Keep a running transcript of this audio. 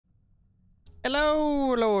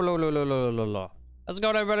Hello, hello, hello, hello, hello, hello, hello. How's it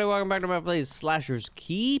going, everybody? Welcome back to my place, Slasher's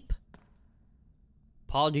Keep.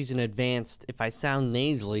 Apologies in advance if I sound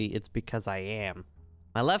nasally. It's because I am.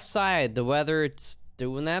 My left side, the weather, it's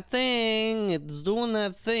doing that thing. It's doing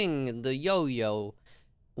that thing. The yo-yo.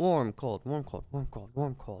 Warm, cold, warm, cold, warm, cold,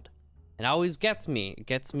 warm, cold. It always gets me. It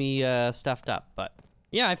gets me stuffed up. But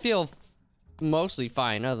yeah, I feel mostly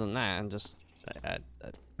fine. Other than that, I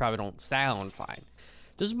probably don't sound fine.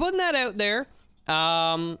 Just putting that out there.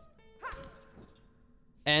 And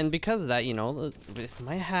because of that, you know,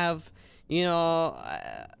 might have, you know,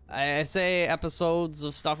 I say episodes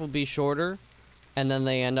of stuff will be shorter, and then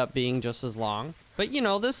they end up being just as long. But, you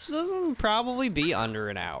know, this will probably be under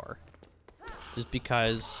an hour. Just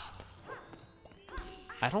because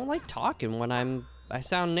I don't like talking when I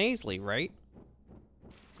sound nasally, right?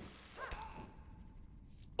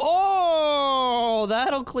 Oh,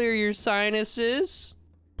 that'll clear your sinuses.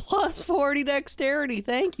 Plus 40 dexterity.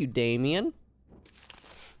 Thank you, Damien.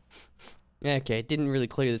 Okay, it didn't really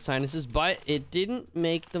clear the sinuses, but it didn't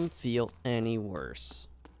make them feel any worse.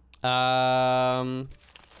 Whoa.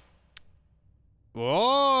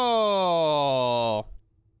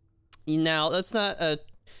 Now, that's not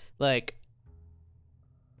like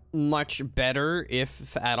much better,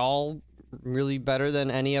 if at all, really better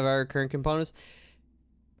than any of our current components.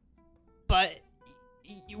 But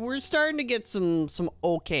we're starting to get some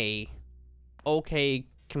okay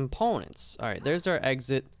components. All right, there's our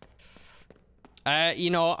exit. You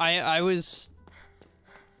know, I was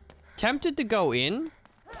tempted to go in,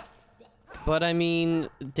 but I mean,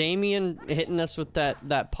 Damien hitting us with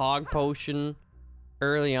that pog potion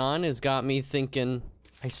early on has got me thinking.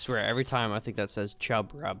 I swear, every time I think that says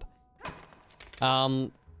chub rub.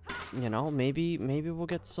 You know, maybe we'll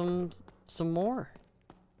get some more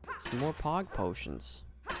pog potions.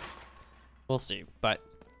 We'll see, but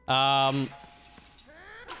not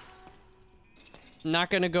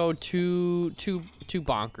gonna go too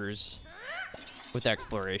bonkers with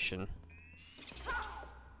exploration.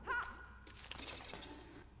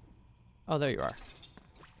 Oh, there you are.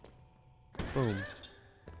 Boom.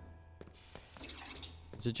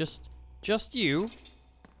 Is it just you?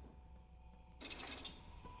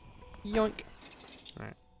 Yoink. All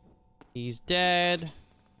right. He's dead.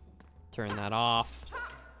 Turn that off.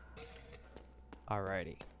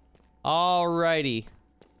 Alrighty. Alrighty.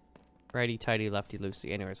 Righty tighty, lefty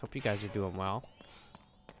loosey. Anyways, hope you guys are doing well.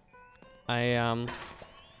 Been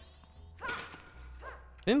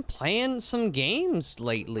playing some games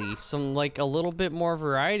lately. Some, like, a little bit more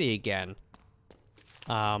variety again.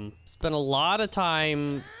 Spent a lot of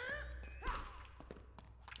time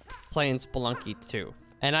playing Spelunky 2.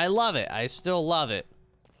 And I love it. I still love it.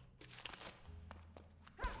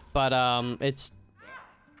 But, it's...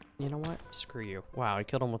 You know what? Screw you. Wow, I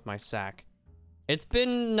killed him with my sack. It's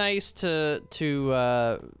been nice to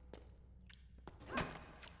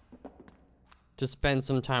spend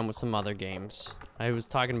some time with some other games. I was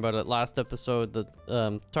talking about it last episode, the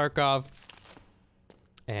Tarkov,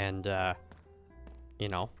 and you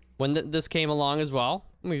know, when this came along as well,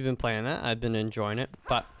 we've been playing that. I've been enjoying it,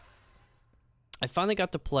 but I finally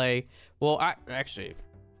got to play. Well, I actually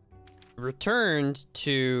returned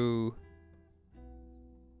to.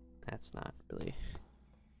 That's not really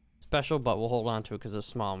special, but we'll hold on to it because it's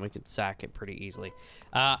small and we could sack it pretty easily.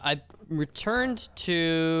 I returned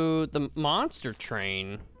to the Monster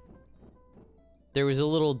Train. There was a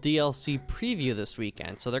little DLC preview this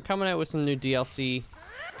weekend, so they're coming out with some new DLC.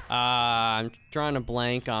 I'm drawing a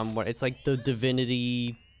blank on what it's like. The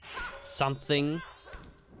Divinity something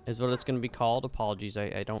is what it's gonna be called. Apologies,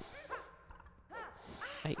 I don't.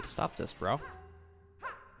 Hey, stop this, bro.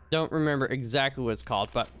 Don't remember exactly what it's called,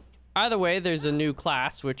 but either way, there's a new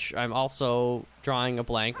class, which I'm also drawing a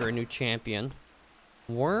blank, or a new champion.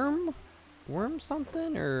 Worm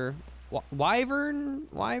something, or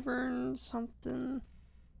wyvern something.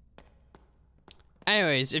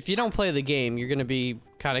 Anyways, if you don't play the game, you're gonna be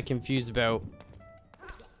kind of confused about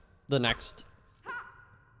the next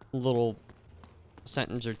little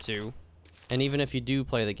sentence or two. And even if you do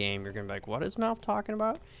play the game, you're gonna be like, what is MALF talking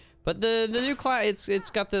about? But the new class,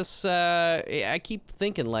 it's got this, I keep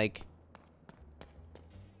thinking, like,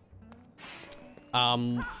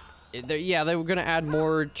 yeah, they were gonna add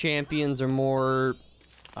more champions or more,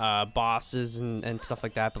 bosses and stuff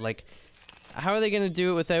like that, but, like, how are they gonna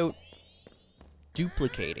do it without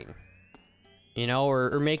duplicating? You know,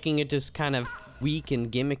 or making it just kind of weak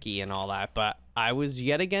and gimmicky and all that, but I was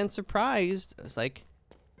yet again surprised. I was like,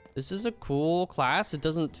 this is a cool class. It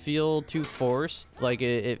doesn't feel too forced. Like,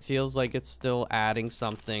 it feels like it's still adding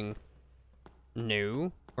something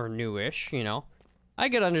new or newish, you know? I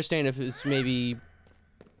could understand if it's maybe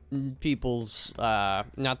people's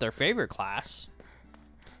not their favorite class.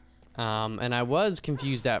 And I was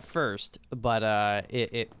confused at first, but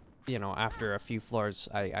it you know, after a few floors,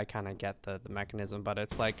 I kind of get the mechanism. But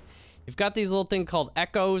it's like, you've got these little thing called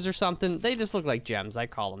echoes or something. They just look like gems. I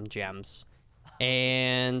call them gems.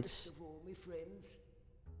 And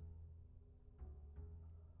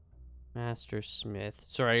Master Smith.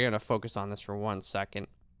 Sorry, I'm gonna focus on this for 1 second,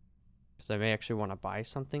 because I may actually want to buy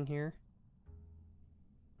something here.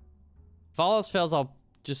 If all else fails, I'll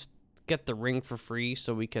just get the ring for free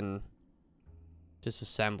so we can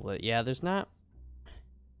disassemble it. Yeah, there's not...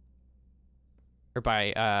 Or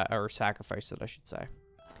buy, or sacrifice it, I should say.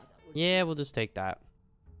 Yeah, we'll just take that.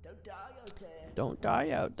 Don't die out there. Don't die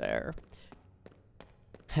out there.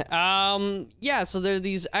 Yeah, so there are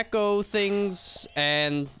these echo things,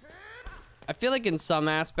 and I feel like in some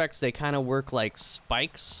aspects they kind of work like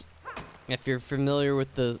spikes. If you're familiar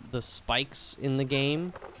with the spikes in the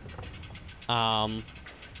game,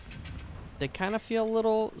 they kind of feel a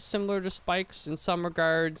little similar to spikes in some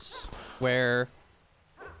regards, where,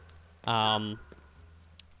 and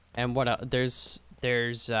what there's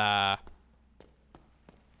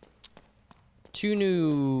two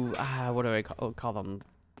new, what do I call them?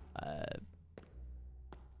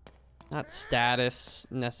 Not status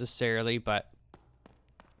necessarily, but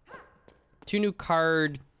two new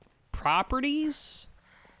card properties.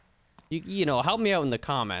 You know, help me out in the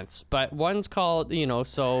comments. But one's called, you know,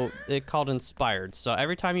 so it's called Inspired. So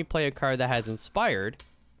every time you play a card that has Inspired,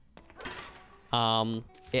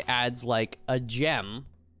 it adds like a gem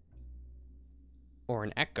or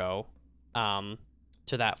an echo to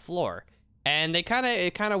that floor. And it kind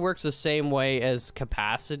of works the same way as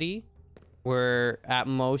capacity, where at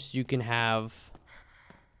most you can have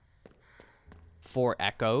 4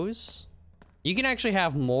 echoes. You can actually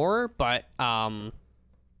have more, but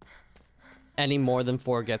any more than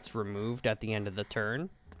 4 gets removed at the end of the turn.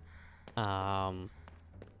 And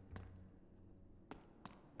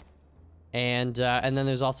then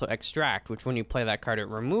there's also Extract, which when you play that card, it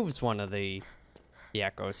removes one of the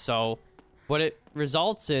echoes. So what it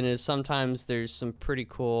results in is sometimes there's some pretty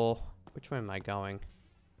cool... Which way am I going?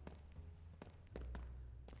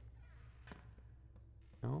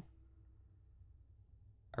 No?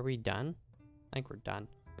 Are we done? I think we're done.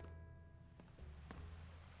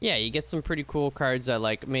 Yeah, you get some pretty cool cards that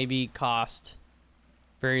like maybe cost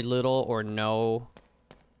very little or no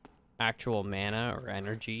actual mana or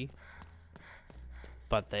energy,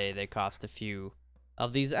 but they cost a few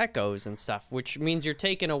of these echoes and stuff, which means you're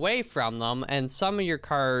taken away from them, and some of your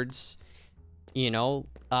cards, you know,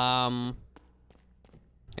 I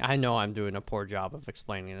know I'm doing a poor job of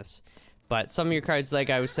explaining this, but some of your cards, like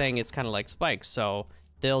I was saying, it's kind of like spikes, so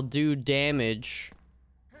they'll do damage,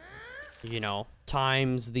 you know,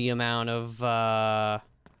 times the amount of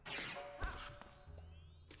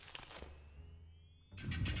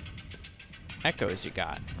echoes you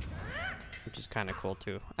got, which is kind of cool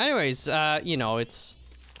too. Anyways, you know, it's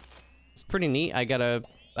pretty neat.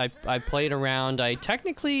 I played around. I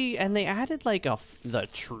technically, and they added like the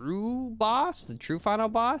true boss, the true final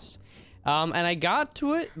boss, and I got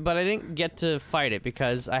to it, but I didn't get to fight it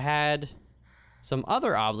because I had some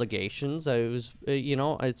other obligations. I was, you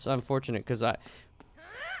know, it's unfortunate because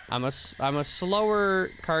I'm a slower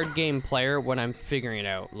card game player when I'm figuring it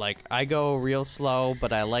out. Like, I go real slow,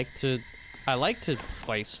 but I like to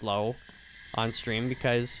play slow on stream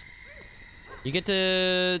because you get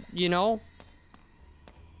to, you know,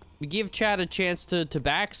 give chat a chance to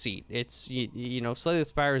backseat. It's, you know, Slay the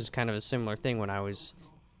Spire is kind of a similar thing when I was...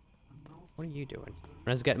 What are you doing? When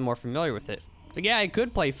I was getting more familiar with it. So yeah, I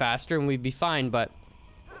could play faster and we'd be fine, but...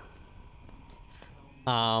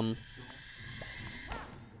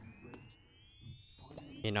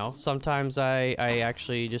 You know, sometimes I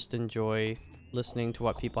actually just enjoy listening to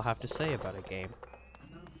what people have to say about a game.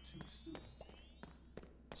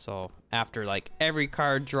 So after like every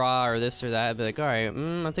card draw or this or that, I'd be like, all right,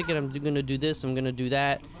 I'm thinking I'm gonna do this, I'm gonna do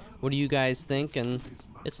that. What do you guys think? And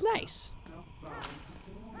it's nice.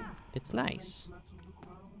 It's nice.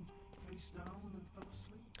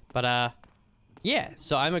 But yeah,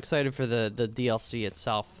 so I'm excited for the DLC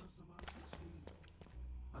itself.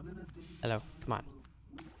 Hello, come on.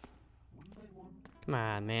 Come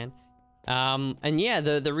on, man. And yeah,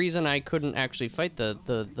 the reason I couldn't actually fight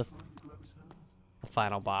the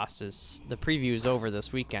final boss is the preview is over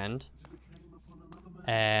this weekend,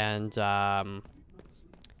 and I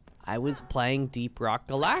was playing Deep Rock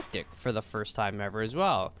Galactic for the first time ever as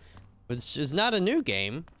well, which is not a new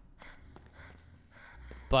game,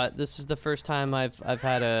 but this is the first time I've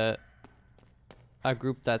had a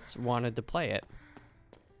group that's wanted to play it.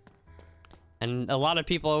 And a lot of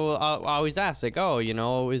people always ask, like, oh, you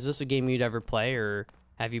know, is this a game you'd ever play, or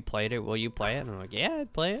have you played it? Will you play it? And I'm like, yeah,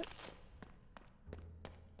 I'd play it.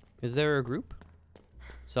 Is there a group?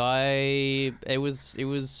 So it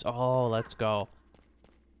was, oh, let's go.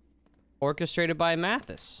 Orchestrated by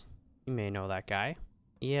Mathis. You may know that guy.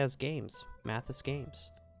 He has games, Mathis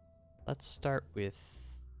Games. Let's start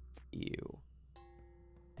with you.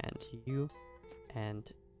 And you.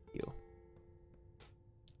 And you.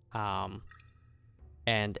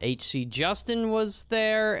 And HC Justin was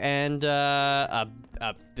there, and a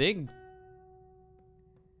big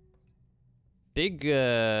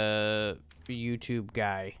YouTube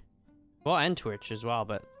guy. Well, and Twitch as well,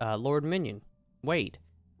 but Lord Minion. Wade.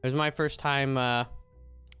 It was my first time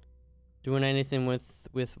doing anything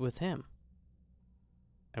with him.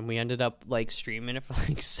 And we ended up like streaming it for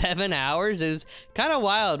like 7 hours. It was kind of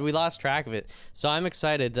wild. We lost track of it. So I'm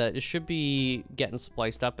excited that it should be getting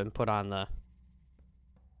spliced up and put on the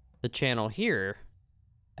channel here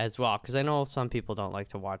as well, because I know some people don't like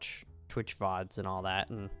to watch Twitch VODs and all that.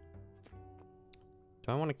 And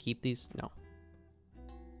do I want to keep these? No.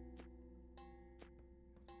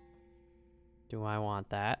 Do I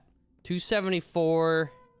want that? 274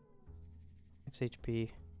 XHP.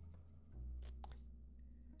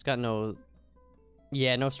 It's got no,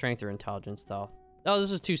 yeah, no strength or intelligence though. Oh,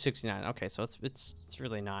 this is 269. Okay, so it's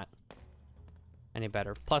really not any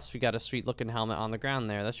better. Plus, we got a sweet looking helmet on the ground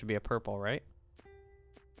there. That should be a purple, right?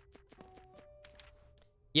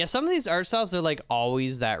 Yeah, some of these art styles, they're like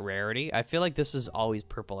always that rarity. I feel like this is always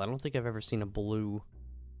purple. I don't think I've ever seen a blue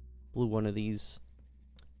one of these.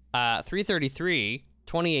 333,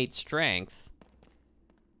 28 strength.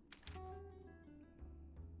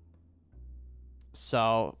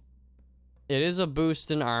 So it is a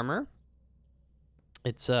boost in armor.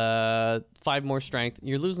 It's 5 more strength.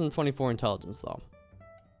 You're losing 24 intelligence though.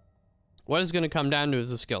 What it's going to come down to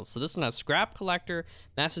is the skills. So this one has scrap collector,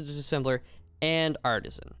 master disassembler, and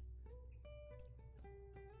artisan.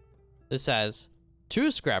 This has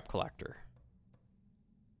 2 scrap collector,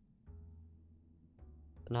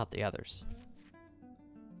 but not the others.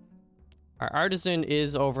 Our artisan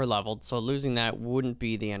is over leveled, so losing that wouldn't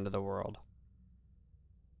be the end of the world.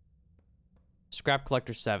 Scrap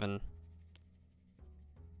collector 7.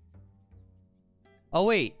 Oh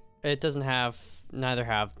wait, it doesn't have, neither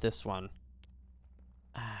have this one.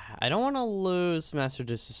 I don't want to lose master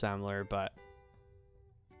disassembler, but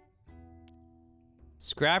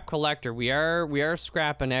scrap collector, we are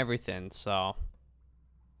scrapping everything, so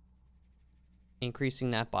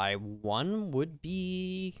increasing that by 1 would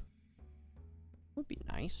be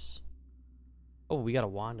nice. Oh, we got a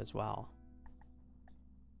wand as well.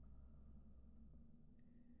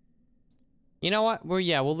 You know what?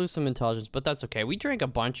 We'll lose some intelligence, but that's okay. We drank a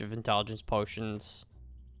bunch of intelligence potions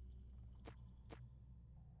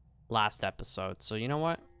last episode, so you know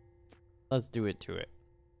what? Let's do it to it.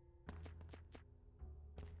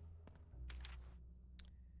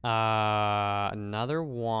 Another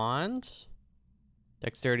wand.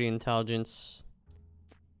 Dexterity, intelligence.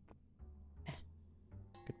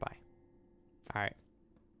 Goodbye. All right.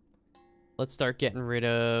 Let's start getting rid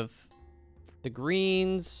of the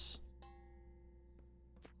greens.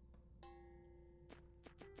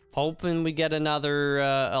 Hoping we get another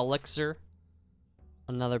elixir.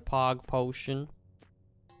 Another pog potion.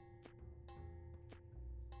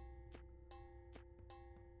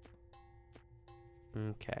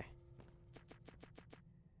 Okay.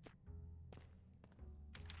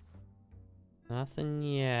 Nothing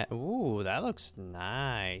yet. Ooh, that looks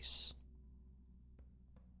nice.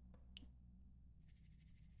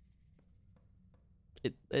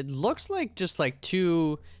 It looks like just like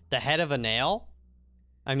the head of a nail.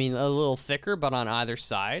 I mean, a little thicker, but on either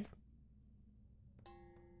side.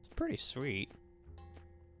 It's pretty sweet.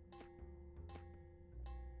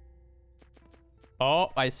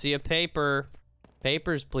 Oh, I see a paper.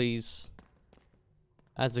 Papers, please.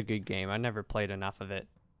 That's a good game. I never played enough of it.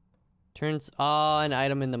 Turns, oh, an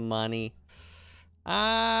item in the money.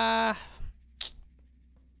 There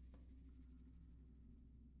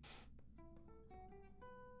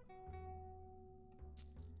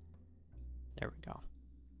we go.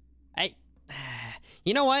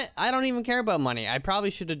 You know what? I don't even care about money. I probably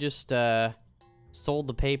should have just sold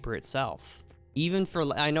the paper itself. Even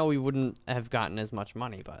for, I know we wouldn't have gotten as much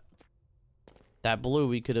money, but that blue,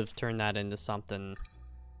 we could have turned that into something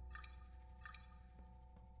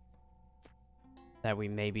that we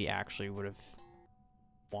maybe actually would have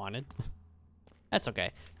wanted. That's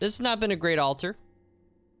okay. This has not been a great altar.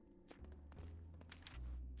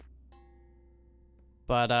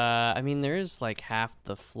 But, I mean, there is like half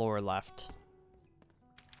the floor left.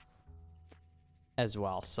 as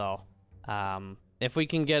well. So if we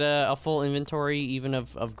can get a full inventory even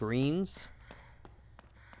of greens,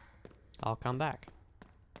 I'll come back.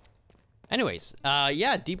 Anyways,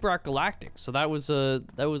 yeah, Deep Rock Galactic. So that was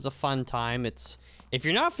a fun time. It's, if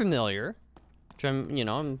you're not familiar, which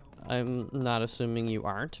I'm not assuming you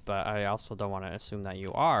aren't, but I also don't want to assume that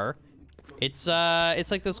you are. It's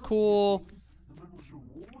like this cool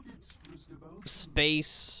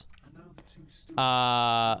space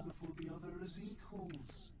mining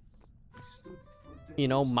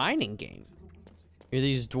game. You're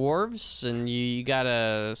these dwarves and you got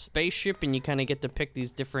a spaceship and you kind of get to pick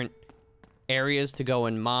these different areas to go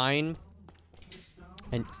and mine.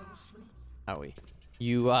 And I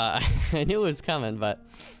knew it was coming, but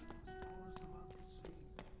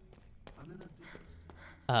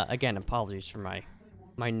again, apologies for my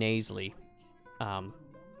nasally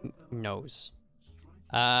nose.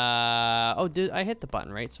 Oh, I hit the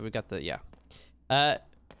button, right? So we got the, yeah. Yeah,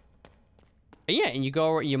 and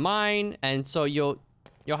you mine, and so you'll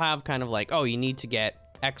have kind of like, oh, you need to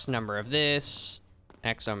get X number of this,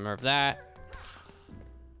 X number of that.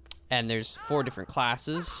 And there's 4 different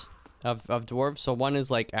classes of dwarves. So one is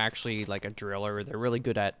like actually like a driller. They're really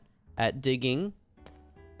good at digging.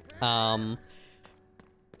 One's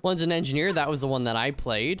an engineer. That was the one that I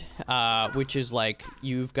played, which is like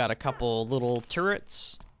you've got a couple little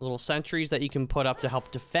turrets, little sentries that you can put up to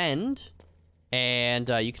help defend. And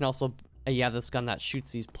you can also, you have this gun that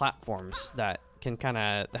shoots these platforms that can kind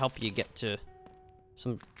of help you get to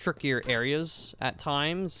some trickier areas at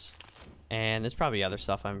times. And there's probably other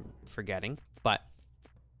stuff I'm forgetting, but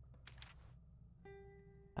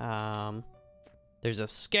there's a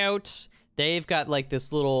scout. They've got like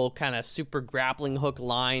this little kind of super grappling hook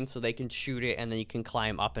line so they can shoot it and then you can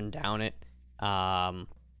climb up and down it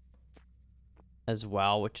as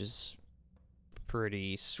well, which is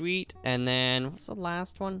pretty sweet. And then what's the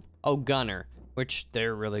last one? Oh, gunner, which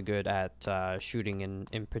they're really good at shooting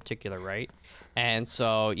in particular, right? And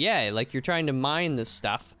so yeah, like you're trying to mine this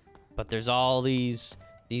stuff, but there's all these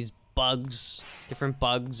bugs, different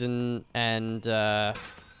bugs and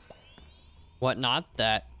whatnot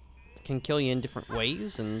that can kill you in different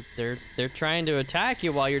ways, and they're trying to attack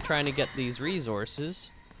you while you're trying to get these resources.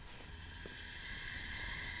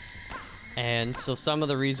 And so some of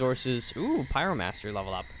the resources, ooh, Pyromaster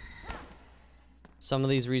level up. Some of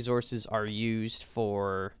these resources are used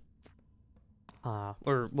for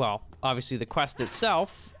well, obviously the quest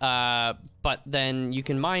itself, but then you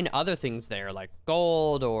can mine other things there, like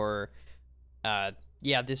gold or,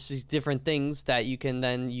 yeah, this is different things that you can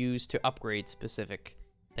then use to upgrade specific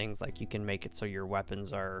things. Like you can make it so your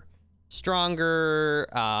weapons are stronger,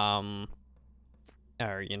 or,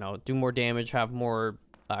 do more damage, have more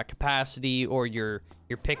capacity, or your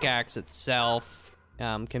pickaxe itself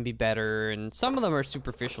can be better. And some of them are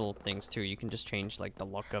superficial things too. You can just change like the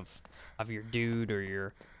look of your dude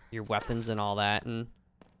or your weapons and all that. And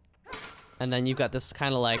then you've got this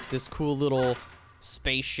kind of like this cool little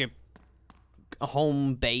spaceship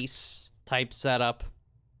home base type setup.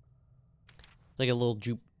 It's like a little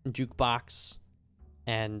jukebox,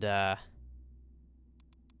 and you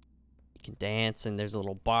can dance, and there's a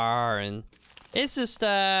little bar, and it's just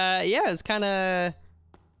yeah, it's kind of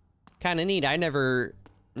neat. I never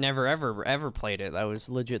ever played it. That was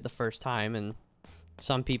legit the first time, and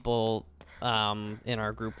some people in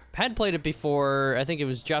our group had played it before. I think it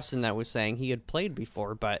was Justin that was saying he had played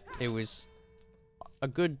before, but it was a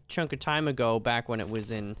good chunk of time ago, back when it was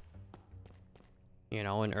in,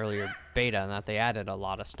 an earlier beta, and that they added a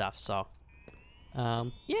lot of stuff. So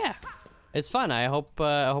yeah, it's fun. I hope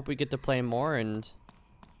we get to play more, and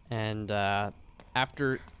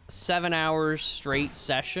after 7 hours straight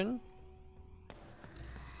session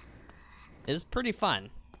is pretty fun,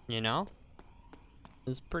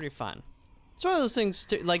 It's pretty fun. It's one of those things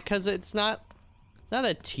too, like, cause it's not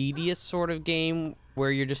a tedious sort of game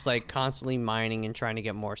where you're just like constantly mining and trying to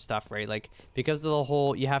get more stuff, right? Like, because of the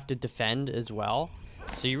whole, you have to defend as well.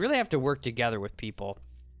 So you really have to work together with people.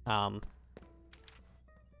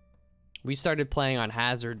 We started playing on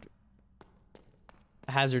Hazard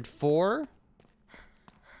 4,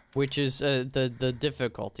 which is the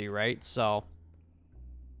difficulty, right? So,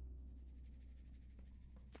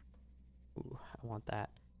 ooh, I want that.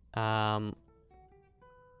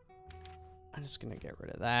 I'm just gonna get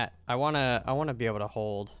rid of that. I wanna be able to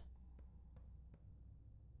hold.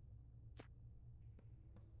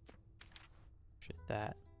 Shit,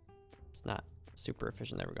 that. It's not super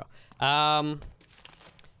efficient. There we go.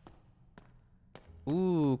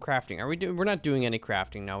 Ooh, crafting. We're not doing any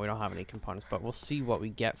crafting. No, we don't have any components, but we'll see what we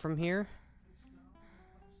get from here.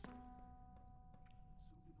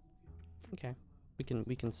 Okay.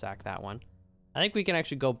 We can sack that one. I think we can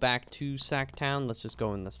actually go back to Sack Town. Let's just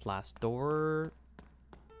go in this last door.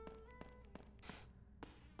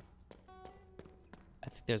 I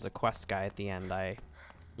think there's a quest guy at the end.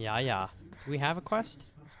 Yeah. Do we have a quest?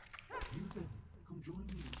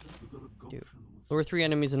 Dude. Lure 3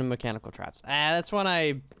 enemies into mechanical traps. That's one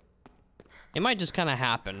it might just kind of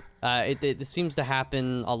happen. It seems to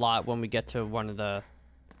happen a lot when we get to one of the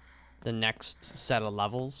next set of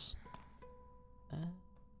levels.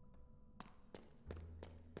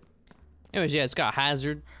 Anyways, yeah, it's got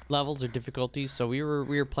hazard levels or difficulties. So we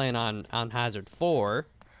were playing on hazard 4,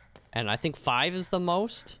 and I think 5 is the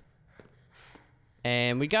most.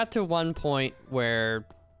 And we got to one point where,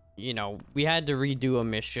 you know, we had to redo a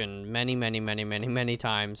mission many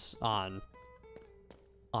times on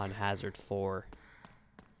hazard 4,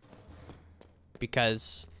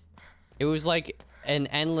 because it was like an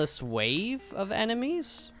endless wave of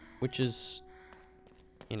enemies, which is,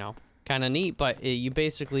 you know, kind of neat. But you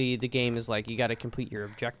basically, the game is like, you got to complete your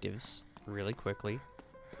objectives really quickly.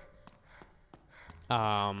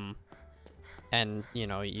 And, you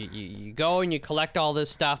know, you go and you collect all this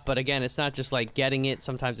stuff, but again, it's not just like getting it.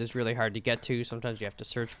 Sometimes it's really hard to get to. Sometimes you have to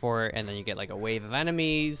search for it, and then you get like a wave of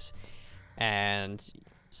enemies, and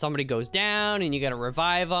somebody goes down, and you gotta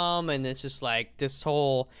revive them, and it's just like this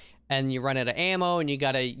whole, and you run out of ammo, and you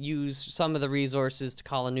gotta use some of the resources to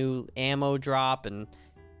call a new ammo drop, and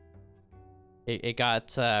it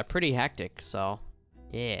got pretty hectic, so,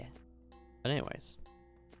 yeah. But anyways,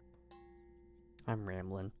 I'm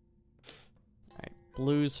rambling. Alright,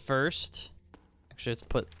 blues first. Actually,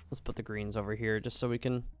 let's put the greens over here just so we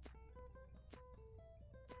can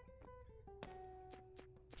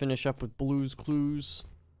finish up with blues clues.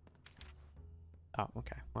 Oh,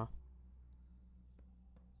 okay, well.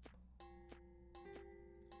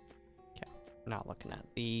 Okay, not looking at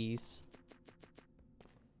these.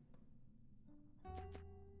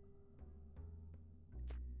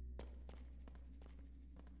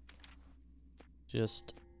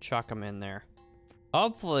 Just chuck them in there.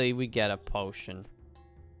 Hopefully we get a potion.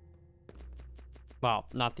 Well,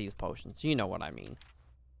 not these potions. You know what I mean.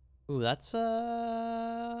 Ooh, that's okay.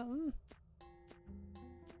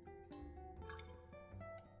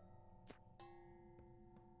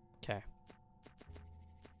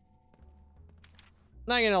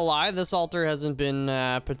 Not gonna lie, this altar hasn't been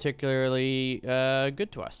particularly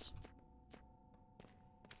good to us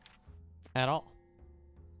at all.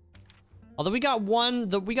 Although we got one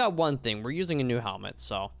thing. We're using a new helmet,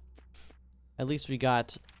 so at least we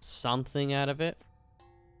got something out of it.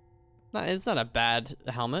 It's not a bad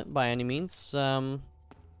helmet by any means. All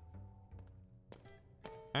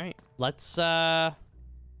right, let's find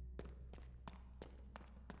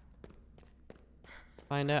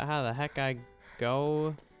out how the heck I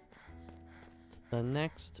go the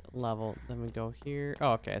next level. Then we go here.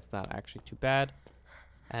 Oh, okay, it's not actually too bad.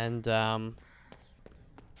 And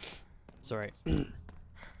sorry.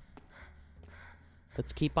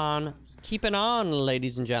 Let's keep on keeping on,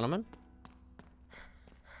 ladies and gentlemen.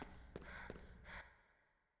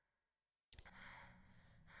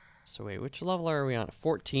 So wait, which level are we on?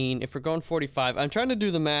 14. If we're going 45, I'm trying to do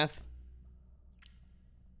the math.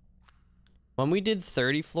 When we did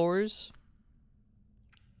 30 floors.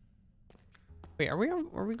 Wait, are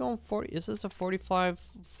we going 40? Is this a 45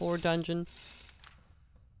 floor dungeon?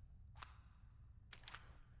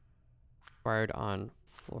 Required on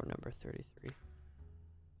floor number 33.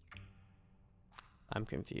 I'm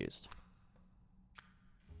confused.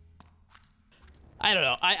 I don't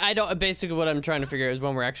know. I don't. Basically, what I'm trying to figure out is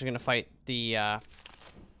when we're actually gonna fight the.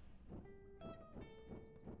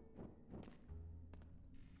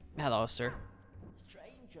 Hello, sir.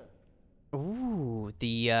 Stranger. Ooh,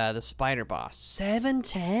 the spider boss.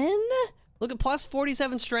 710. Look at plus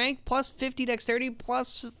 47 strength, plus 50 dexterity,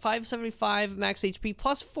 plus 575 max HP,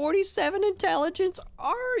 plus 47 intelligence.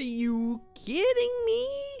 Are you kidding me?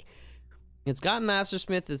 It's got Master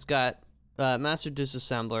Smith. It's got Master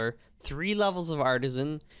Disassembler. 3 levels of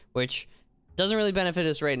Artisan, which doesn't really benefit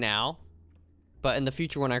us right now, but in the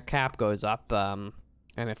future when our cap goes up, and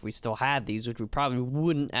if we still had these, which we probably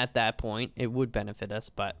wouldn't at that point, it would benefit us,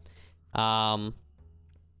 but some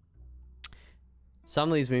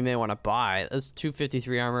of these we may want to buy. That's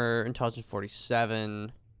 253 armor, intelligence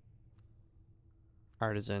 47,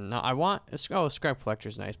 Artisan. No, I want, oh, scrap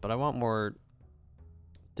collector's nice, but I want more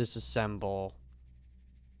Disassemble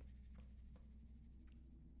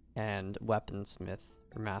and weaponsmith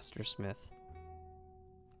or mastersmith.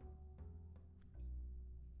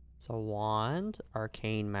 It's a wand,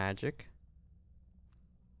 arcane magic.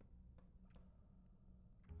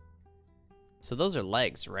 It's so those are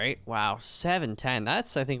legs, right? Wow, 710.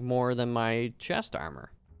 That's, I think, more than my chest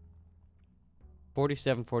armor.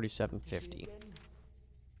 47, 47, 50.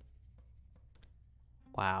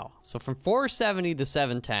 Wow. So from 470 to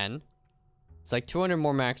 710, it's like 200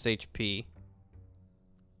 more max HP.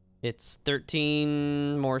 It's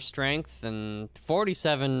 13 more strength and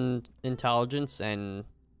 47 intelligence and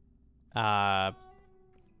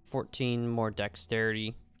 14 more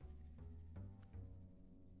dexterity.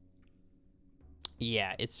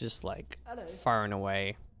 Yeah, it's just like far and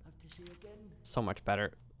away so much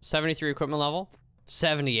better. 73 equipment level,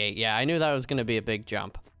 78. Yeah, I knew that was gonna be a big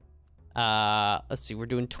jump. Let's see, we're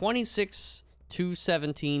doing 26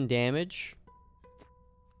 217 damage.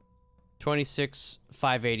 26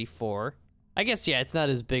 584. I guess yeah, it's not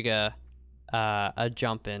as big a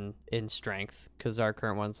jump in strength because our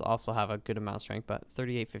current ones also have a good amount of strength, but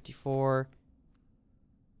 3854,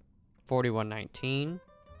 4119.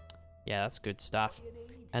 Yeah, that's good stuff.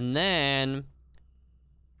 And then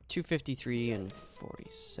 253 and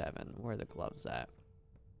 47. Where are the gloves at?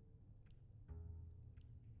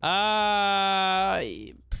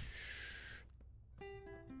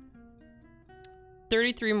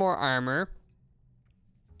 33 more armor.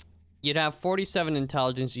 You'd have 47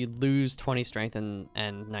 intelligence, you'd lose 20 strength and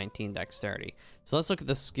 19 dexterity. So let's look at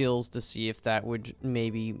the skills to see if that would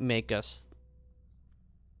maybe make us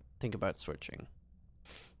think about switching.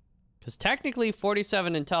 Because technically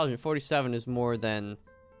 47 intelligence, 47 is more than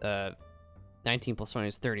 19 plus 20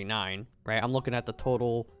 is 39, right? I'm looking at the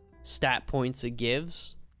total stat points it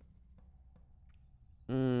gives.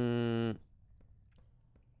 I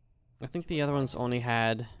think the other ones only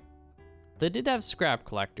had... They did have scrap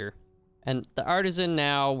collector. And the artisan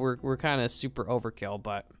now, we're kind of super overkill,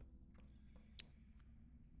 but...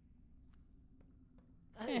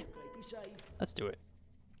 Let's do it.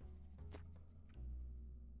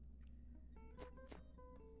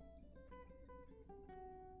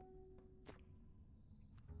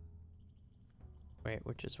 Wait,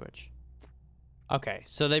 which is which? Okay,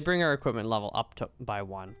 so they bring our equipment level up by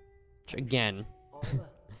 1. Which, again,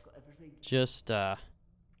 just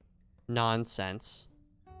nonsense.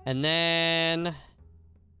 And then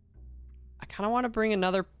I kind of want to bring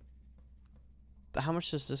another. How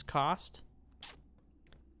much does this cost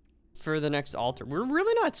for the next altar? We're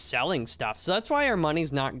really not selling stuff, so that's why our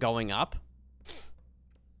money's not going up.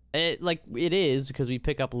 It is because we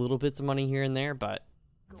pick up little bits of money here and there, but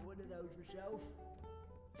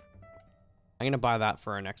I'm gonna buy that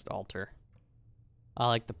for our next altar. I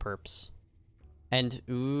like the perps. And,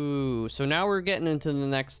 ooh, so now we're getting into the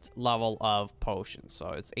next level of potions. So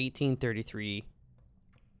it's 1833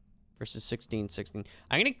 versus 1616.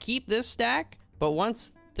 I'm gonna keep this stack, but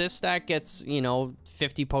once this stack gets, you know,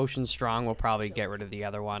 50 potions strong, we'll probably get rid of the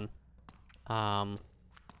other one.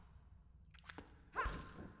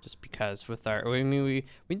 Just because with our, I mean,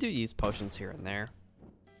 we do use potions here and there.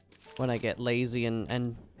 When I get lazy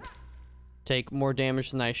and take more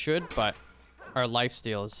damage than I should, but our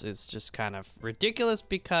lifesteal is just kind of ridiculous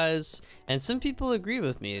because, and some people agree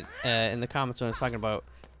with me in the comments when I was talking about,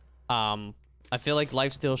 I feel like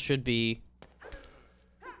lifesteal should be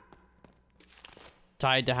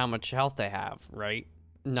tied to how much health they have, right?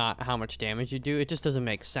 Not how much damage you do. It just doesn't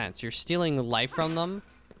make sense. You're stealing life from them.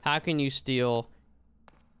 How can you steal,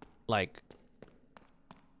 like,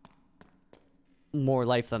 more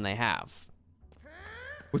life than they have?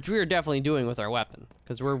 Which we are definitely doing with our weapon,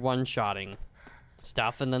 because we're one-shotting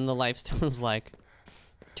stuff, and then the lifesteal is like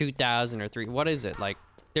 2,000 or 3. What is it? Like,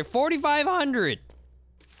 they're 4,500.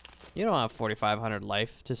 You don't have 4,500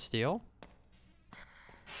 life to steal.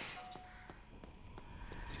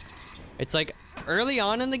 It's like early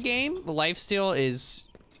on in the game, the lifesteal is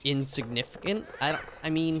insignificant. I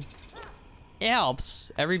mean, it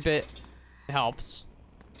helps. Every bit helps.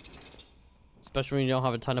 Especially when you don't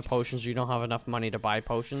have a ton of potions, you don't have enough money to buy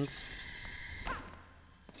potions.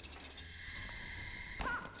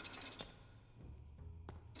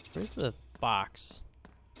 Where's the box?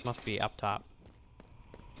 Must be up top.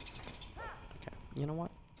 Okay, you know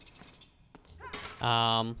what?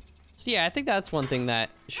 So yeah, I think that's one thing that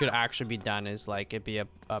should actually be done is like it be a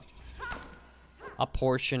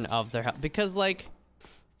portion of their health, because like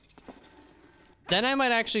then I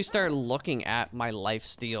might actually start looking at my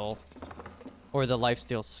lifesteal or the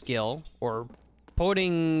lifesteal skill or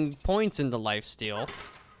putting points into lifesteal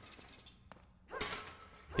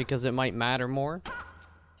because it might matter more.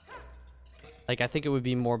 Like, I think it would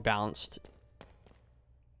be more balanced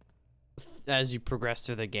as you progress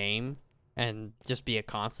through the game and just be a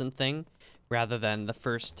constant thing rather than the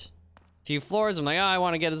first few floors. I'm like, oh, I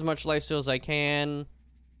want to get as much lifesteal as I can.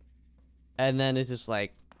 And then it's just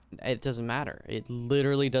like, It doesn't matter. It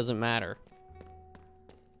literally doesn't matter.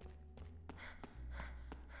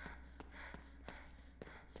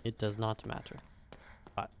 It does not matter.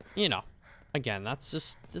 But, you know, again,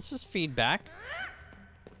 this is feedback.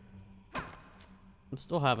 I'm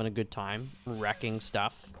still having a good time wrecking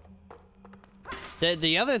stuff.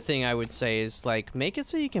 The other thing I would say is, like, make it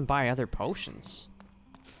so you can buy other potions.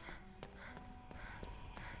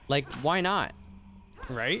 Like, why not?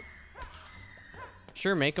 Right?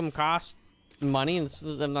 Sure, make them cost money.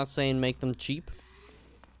 I'm not saying make them cheap.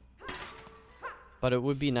 But it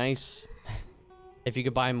would be nice if you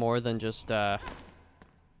could buy more than just, health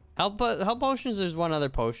potions, there's one other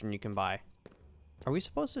potion you can buy. Are we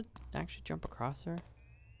supposed to actually jump across there?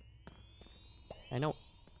 I know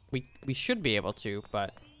we should be able to,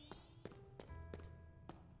 but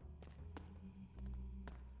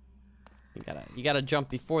you gotta jump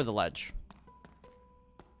before the ledge.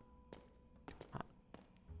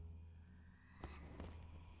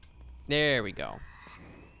 There we go.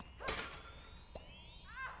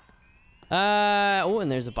 Oh,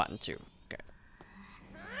 and there's a button too. Okay.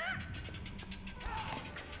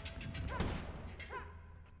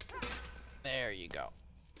 There you go.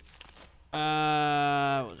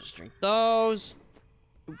 We'll just drink those.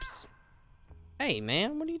 Oops. Hey,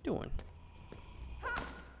 man, what are you doing?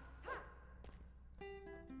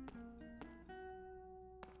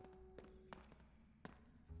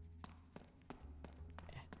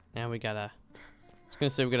 Now we gotta, I was gonna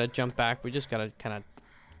say we gotta jump back. We just gotta kind of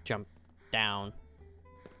jump down,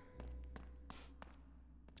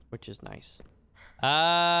 which is nice.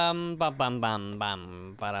 Bum bum bum bum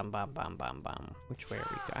bum bum bum bum bum. Which way are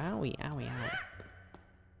we going? Owie, owie, owie.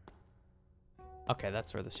 Okay,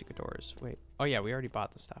 that's where the secret door is. Wait. Oh yeah, we already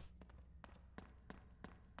bought the stuff.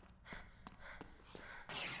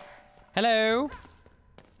 Hello.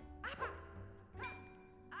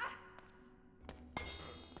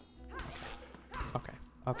 Okay.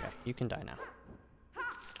 Okay, you can die now.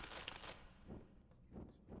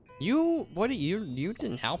 You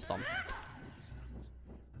didn't help them.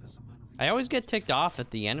 I always get ticked off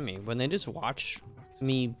at the enemy when they just watch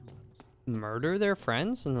me murder their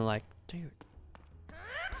friends and they're like, dude,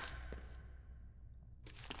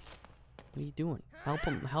 what are you doing? Help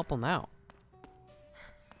them out.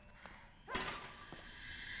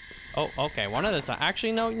 Oh, okay, one at a time.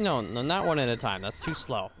 Actually, no, not one at a time. That's too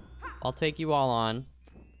slow. I'll take you all on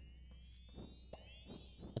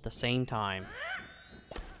at the same time.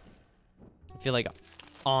 I feel like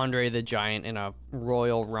Andre the Giant in a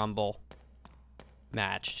Royal Rumble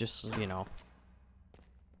match, just, you know,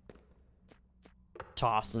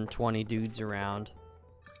 tossing 20 dudes around.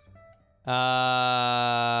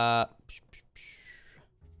 There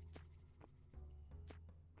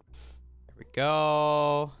we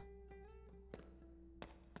go.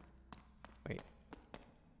 Wait,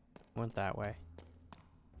 went that way.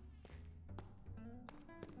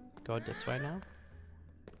 Go this way now.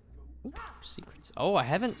 Ooh, secrets. Oh, I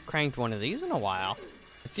haven't cranked one of these in a while.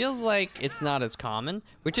 It feels like it's not as common,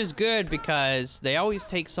 which is good because they always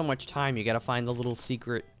take so much time. You gotta find the little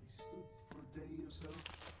secret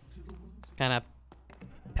kind of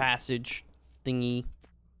passage thingy.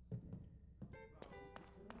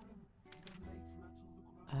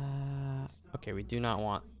 Okay, we do not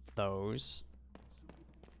want those.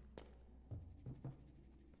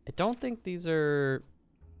 I don't think these are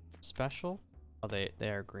special. Oh, they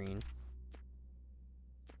are green.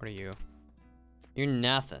 What are you? You're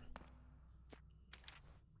nothing.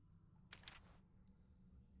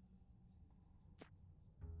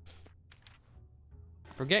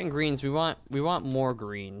 If we're getting greens, we want more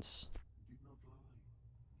greens.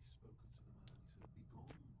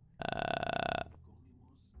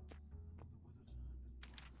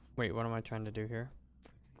 Wait, what am I trying to do here?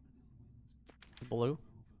 Blue?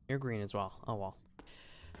 You're green as well. Oh well.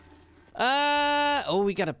 Oh,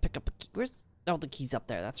 we gotta pick up a key. Where's, oh, the key's up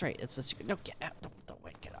there. That's right. It's the secret. No, get out of the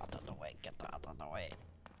way. Get out of the way. Get out of the way.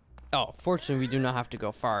 Oh, fortunately, we do not have to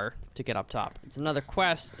go far to get up top. It's another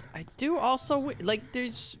quest. I do also, like,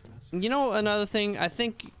 there's, you know, another thing. I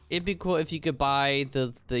think it'd be cool if you could buy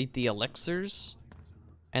the elixirs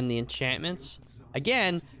and the enchantments.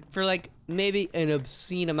 Again, for, like, maybe an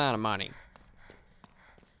obscene amount of money.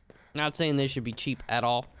 Not saying they should be cheap at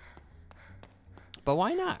all. But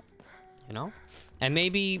why not? You know? And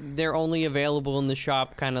maybe they're only available in the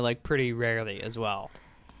shop kind of like pretty rarely as well.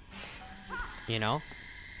 You know?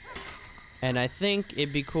 And I think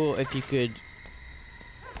it'd be cool if you could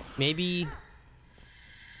maybe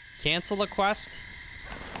cancel a quest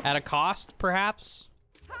at a cost, perhaps.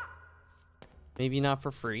 Maybe not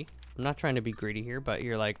for free. I'm not trying to be greedy here, but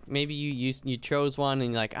you're like, maybe you chose one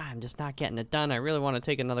and you're like, I'm just not getting it done. I really want to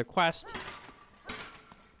take another quest.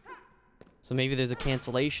 So maybe there's a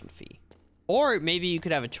cancellation fee. Or maybe you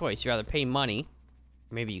could have a choice. You either pay money,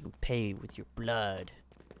 or maybe you can pay with your blood.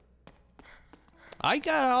 I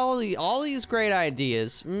got all these great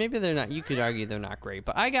ideas. Maybe they're not, you could argue they're not great,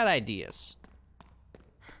 but I got ideas.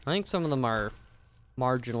 I think some of them are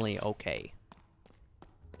marginally okay.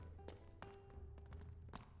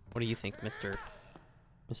 What do you think, Mr.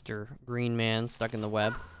 Green Man stuck in the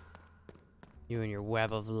web? You and your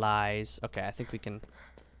web of lies. Okay, I think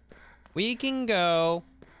we can go.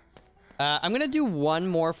 I'm gonna do one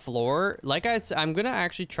more floor. Like I said, I'm gonna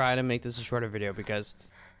actually try to make this a shorter video because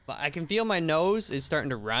I can feel my nose is starting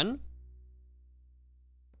to run.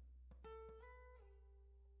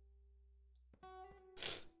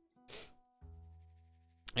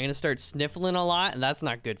 I'm gonna start sniffling a lot, and that's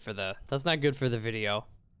not good for the video.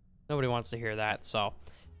 Nobody wants to hear that, so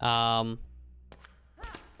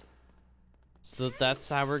so that's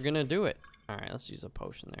how we're gonna do it. All right, let's use a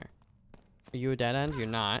potion there. Are you a dead end? You're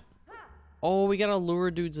not. Oh, we gotta lure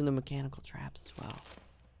dudes into mechanical traps as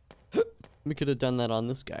well. We could have done that on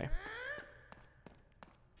this guy.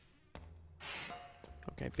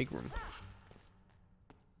 Okay, big room.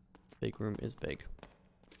 Big room is big.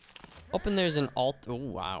 Open, there's an oh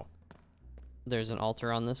wow. There's an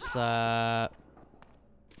altar on this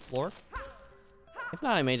floor. If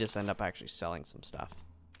not, I may just end up actually selling some stuff.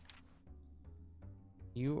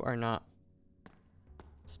 You are not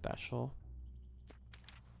special.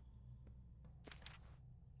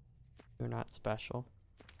 You're not special.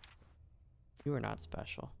 You are not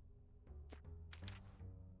special.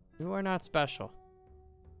 You are not special.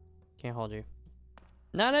 Can't hold you.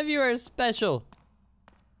 None of you are special.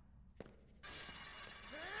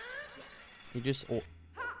 You just... Oh.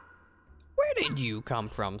 Where did you come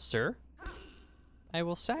from, sir? I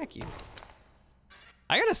will sack you.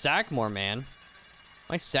 I gotta sack more, man.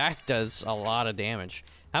 My sack does a lot of damage.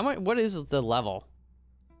 How much? What is the level?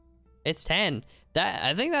 It's 10. That,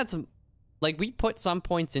 I think that's... Like, we put some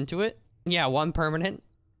points into it. Yeah, 1 permanent.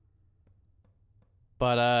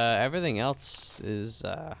 But, everything else is,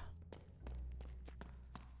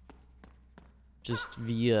 just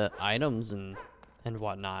via items and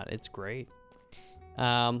whatnot. It's great.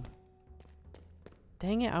 Dang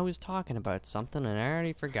it, I was talking about something and I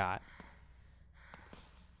already forgot.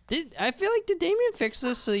 I feel like, did Damien fix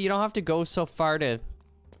this so you don't have to go so far to...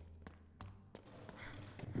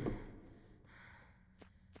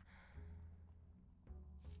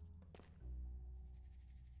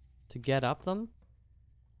 to get up them?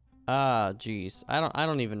 Ah, geez. I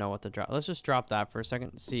don't even know what to drop. Let's just drop that for a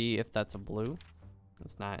second. See if that's a blue.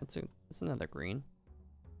 It's not. It's another green.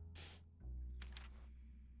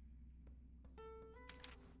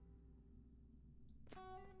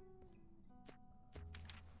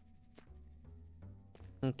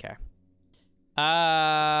 Okay.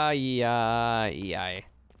 Yeah. I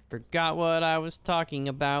forgot what I was talking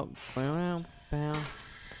about.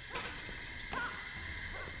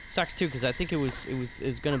 Sucks too, because I think it was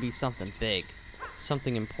gonna be something big,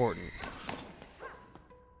 something important.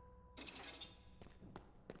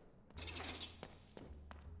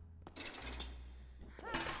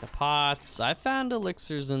 The pots, I found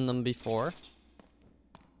elixirs in them before.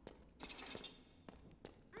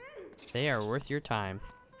 They are worth your time.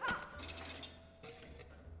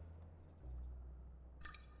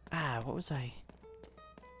 Ah, what was I?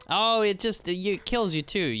 Oh, it just it kills you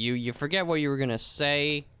too. You forget what you were gonna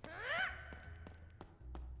say.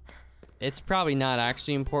 It's probably not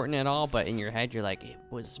actually important at all, but in your head you're like, it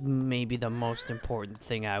was maybe the most important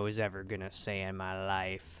thing I was ever gonna say in my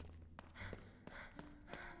life.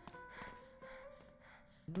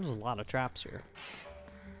 There's a lot of traps here.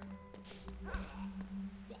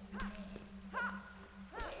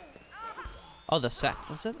 Oh, the sack.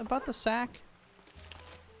 Was it about the sack?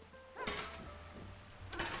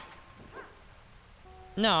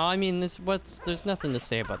 No, I mean, there's nothing to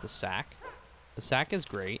say about the sack. The sack is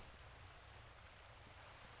great.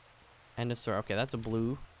 End of story. Okay, that's a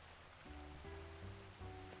blue.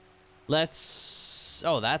 Let's...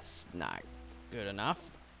 Oh, that's not good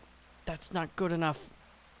enough. That's not good enough.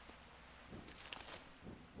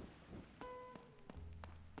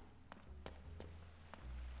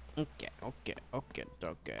 Okay.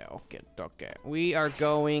 We are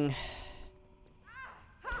going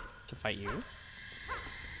to fight you.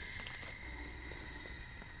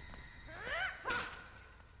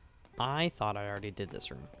 I thought I already did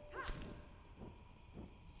this room.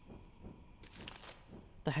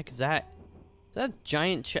 What the heck is that? Is that a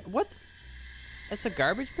giant chest? What? That's a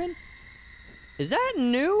garbage bin? Is that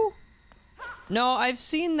new? No, I've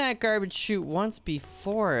seen that garbage chute once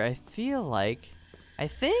before, I feel like. I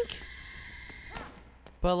think?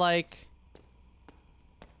 But like...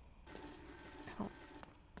 I don't...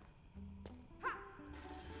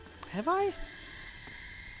 Have I?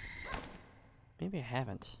 Maybe I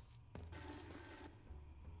haven't.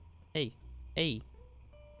 Hey. Hey.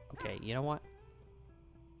 Okay, you know what?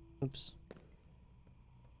 Oops.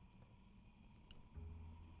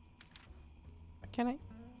 Can I?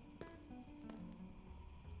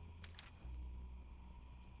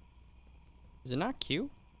 Is it not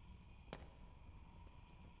Q?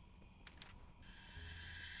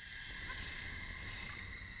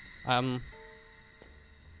 Can't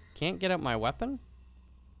get out my weapon?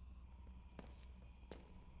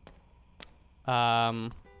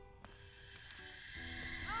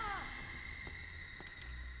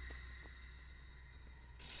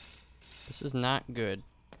 This is not good.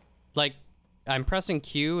 Like, I'm pressing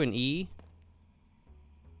Q and E.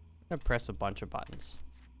 I'm gonna press a bunch of buttons.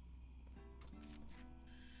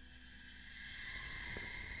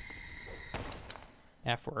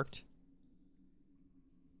 F worked.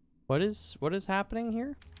 What is happening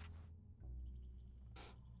here?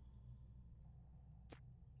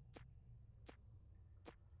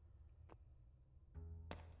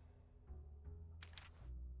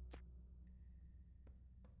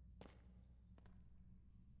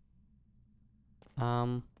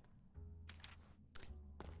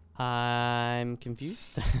 I'm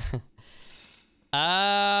confused.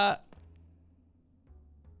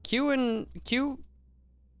 Q.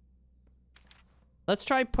 Let's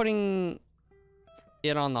try putting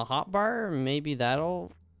it on the hotbar. Maybe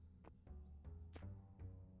that'll...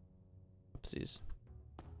 Oopsies.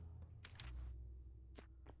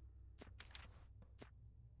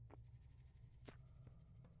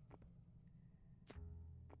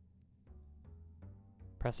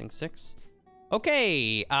 Pressing 6.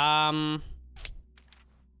 Okay, I'm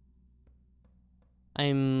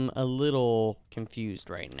a little confused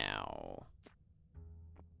right now.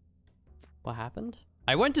 What happened?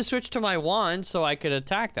 I went to switch to my wand so I could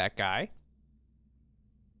attack that guy.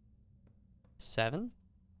 7.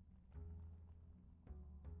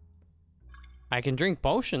 I can drink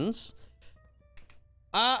potions.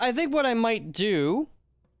 I think what I might do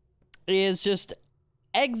is just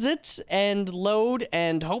exit and load,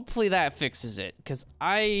 and hopefully that fixes it. Because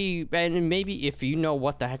and maybe if you know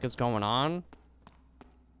what the heck is going on,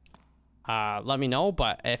 let me know.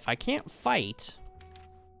 But if I can't fight,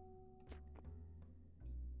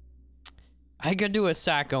 I could do a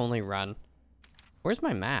sack only run. Where's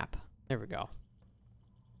my map? There we go.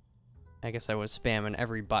 I guess I was spamming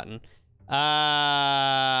every button.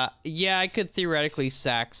 Yeah, I could theoretically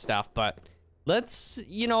sack stuff, but let's,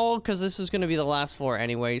 you know, because this is going to be the last floor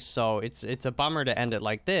anyway, so it's a bummer to end it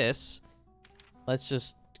like this. Let's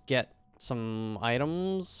just get some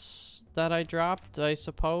items that I dropped, I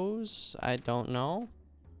suppose. I don't know.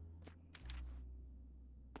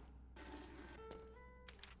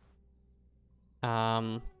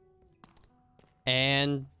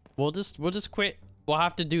 And we'll just quit. We'll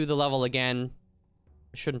have to do the level again.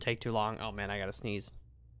 It shouldn't take too long. Oh man, I gotta sneeze.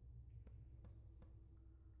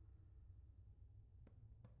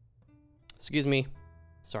 Excuse me.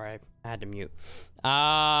 Sorry, I had to mute.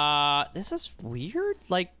 This is weird.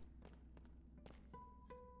 Like,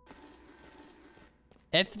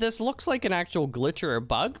 if this looks like an actual glitch or a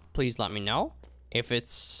bug, please let me know. If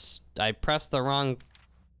it's, I pressed the wrong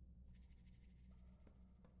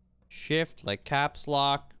shift, like caps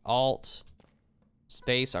lock, alt,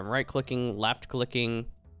 space, I'm right clicking, left clicking.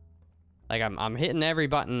 Like I'm hitting every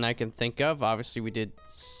button I can think of. Obviously we did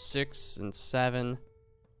 6 and 7.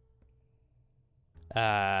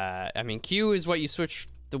 I mean, Q is what you switch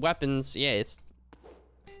the weapons. Yeah, it's,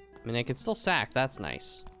 I mean, I can still sack. That's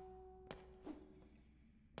nice.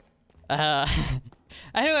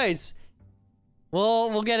 Anyways,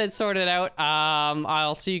 we'll get it sorted out.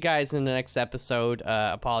 I'll see you guys in the next episode.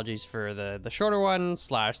 Apologies for the shorter one,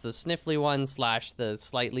 slash the sniffly one, slash the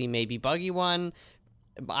slightly maybe buggy one.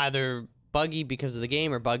 Either buggy because of the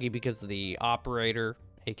game or buggy because of the operator,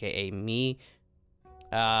 aka me.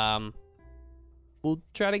 We'll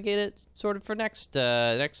try to get it sorted for next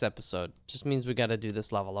episode. Just means we gotta do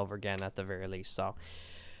this level over again at the very least. So,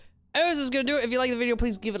 anyways, this is gonna do it. If you like the video,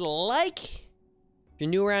 please give it a like. If you're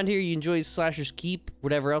new around here, you enjoy Slashers Keep,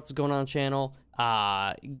 whatever else is going on the channel.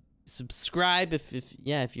 Subscribe if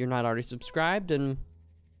you're not already subscribed, and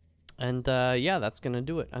yeah, that's gonna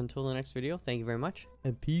do it. Until the next video, thank you very much,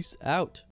 and peace out.